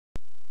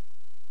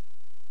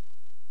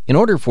In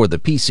order for the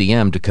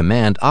PCM to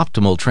command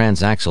optimal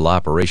transaxle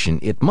operation,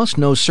 it must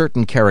know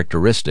certain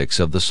characteristics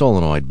of the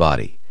solenoid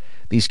body.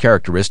 These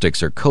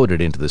characteristics are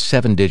coded into the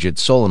 7-digit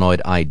solenoid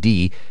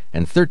ID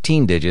and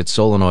 13-digit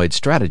solenoid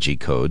strategy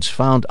codes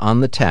found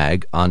on the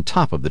tag on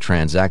top of the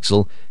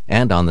transaxle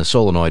and on the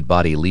solenoid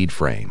body lead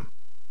frame.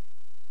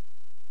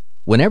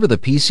 Whenever the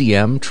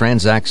PCM,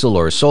 transaxle,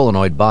 or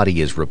solenoid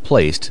body is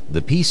replaced,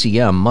 the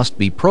PCM must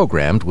be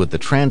programmed with the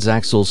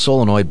transaxle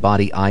solenoid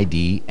body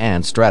ID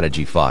and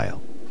strategy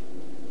file.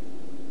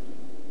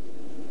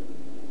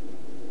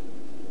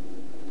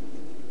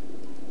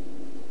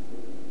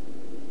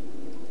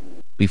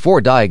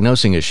 Before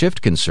diagnosing a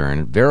shift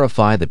concern,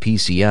 verify the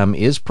PCM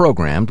is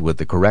programmed with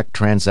the correct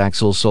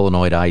transaxle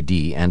solenoid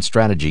ID and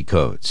strategy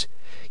codes.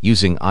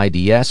 Using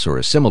IDS or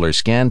a similar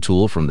scan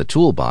tool from the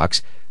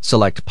toolbox,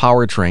 select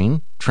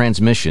Powertrain,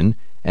 Transmission,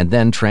 and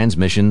then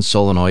Transmission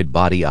Solenoid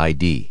Body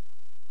ID.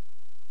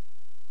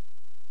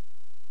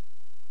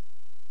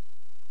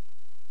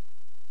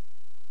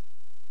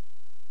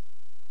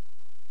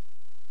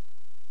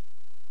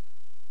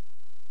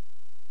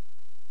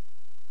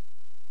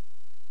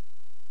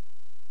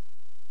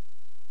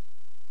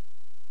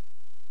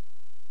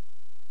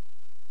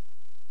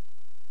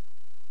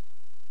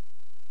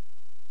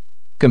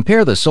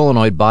 Compare the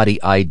solenoid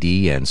body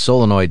ID and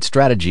solenoid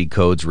strategy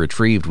codes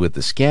retrieved with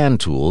the scan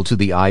tool to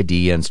the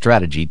ID and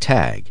strategy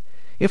tag.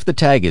 If the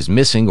tag is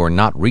missing or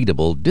not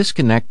readable,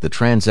 disconnect the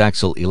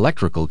transaxle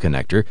electrical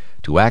connector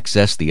to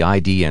access the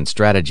ID and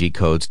strategy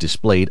codes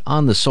displayed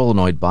on the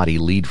solenoid body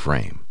lead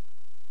frame.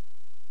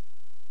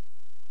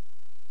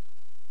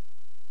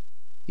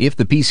 If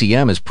the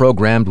PCM is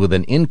programmed with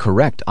an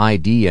incorrect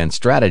ID and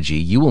strategy,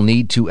 you will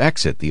need to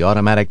exit the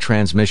Automatic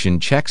Transmission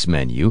Checks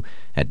menu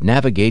and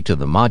navigate to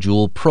the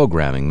Module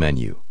Programming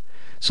menu.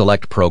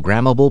 Select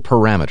Programmable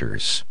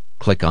Parameters.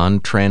 Click on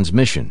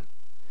Transmission.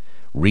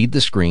 Read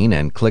the screen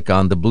and click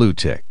on the blue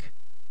tick.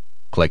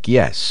 Click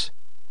Yes.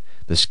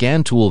 The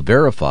scan tool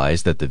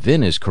verifies that the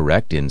VIN is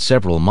correct in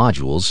several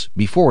modules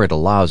before it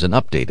allows an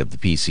update of the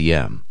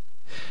PCM.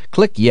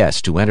 Click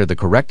Yes to enter the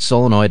correct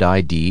solenoid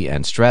ID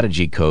and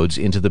strategy codes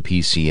into the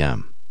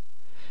PCM.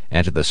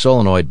 Enter the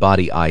solenoid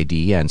body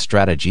ID and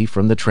strategy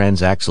from the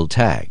transaxle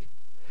tag.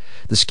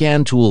 The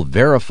scan tool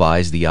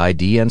verifies the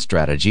ID and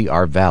strategy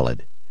are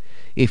valid.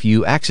 If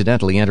you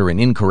accidentally enter an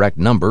incorrect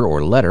number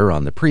or letter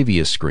on the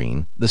previous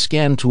screen, the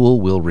scan tool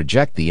will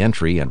reject the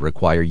entry and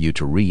require you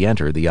to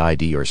re-enter the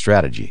ID or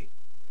strategy.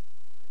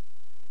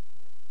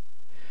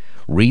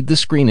 Read the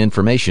screen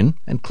information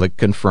and click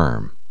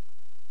Confirm.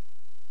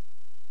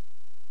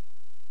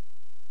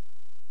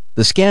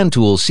 The scan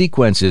tool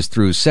sequences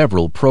through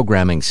several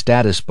programming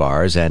status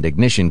bars and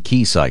ignition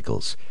key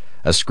cycles.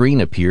 A screen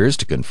appears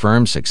to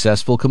confirm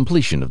successful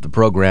completion of the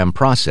program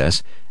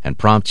process and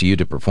prompts you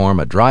to perform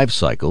a drive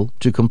cycle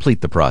to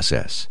complete the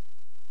process.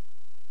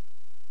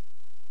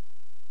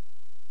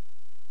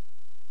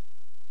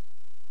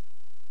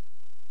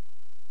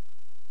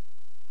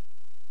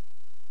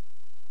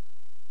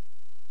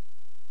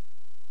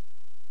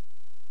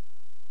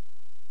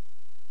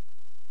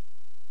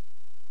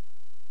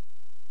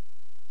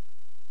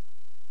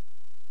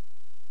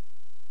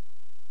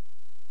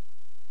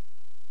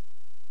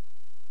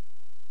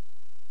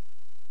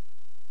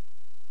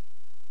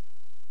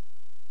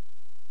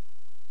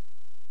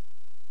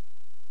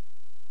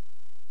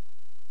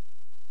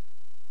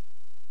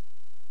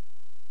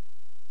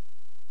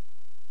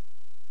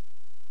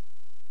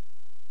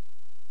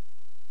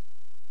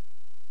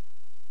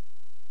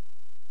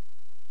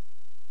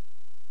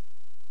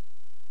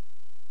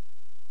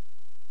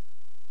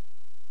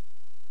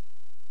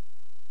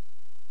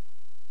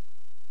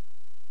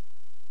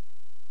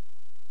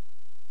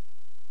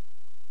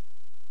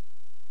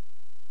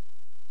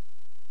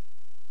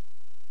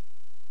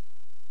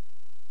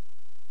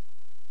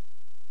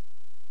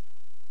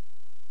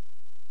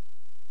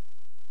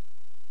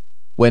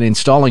 When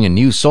installing a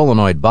new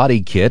solenoid body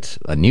kit,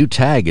 a new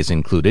tag is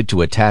included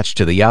to attach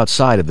to the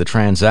outside of the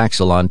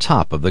transaxle on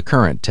top of the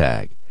current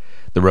tag.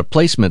 The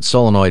replacement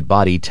solenoid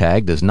body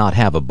tag does not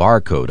have a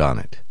barcode on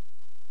it.